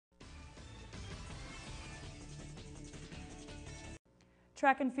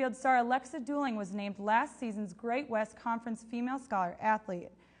Track and field star Alexa Dooling was named last season's Great West Conference Female Scholar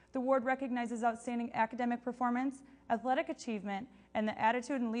Athlete. The award recognizes outstanding academic performance, athletic achievement, and the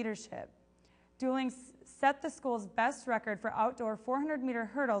attitude and leadership. Dooling set the school's best record for outdoor 400-meter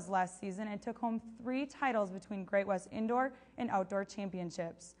hurdles last season and took home 3 titles between Great West Indoor and Outdoor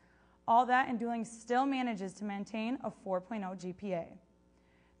Championships. All that, and Dooling still manages to maintain a 4.0 GPA.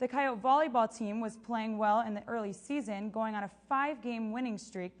 The Coyote volleyball team was playing well in the early season, going on a 5-game winning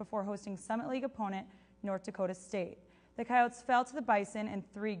streak before hosting Summit League opponent North Dakota State. The Coyotes fell to the Bison in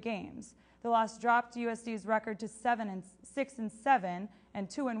 3 games. The loss dropped USD's record to 6-7 and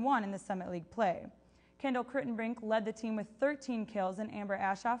 2-1 in the Summit League play. Kendall Crittenbrink led the team with 13 kills, and Amber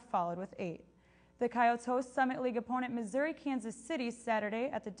Ashoff followed with 8. The Coyotes host Summit League opponent Missouri-Kansas City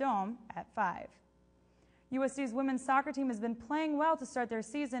Saturday at the Dome at 5. USD's women's soccer team has been playing well to start their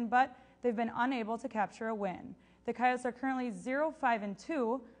season, but they've been unable to capture a win. The Coyotes are currently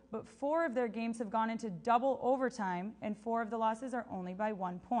 0-5-2, but 4 of their games have gone into double overtime, and 4 of the losses are only by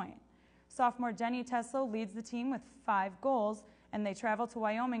 1 point. Sophomore Jenny Teslo leads the team with 5 goals, and they travel to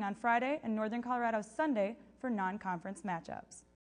Wyoming on Friday and Northern Colorado Sunday for non-conference matchups.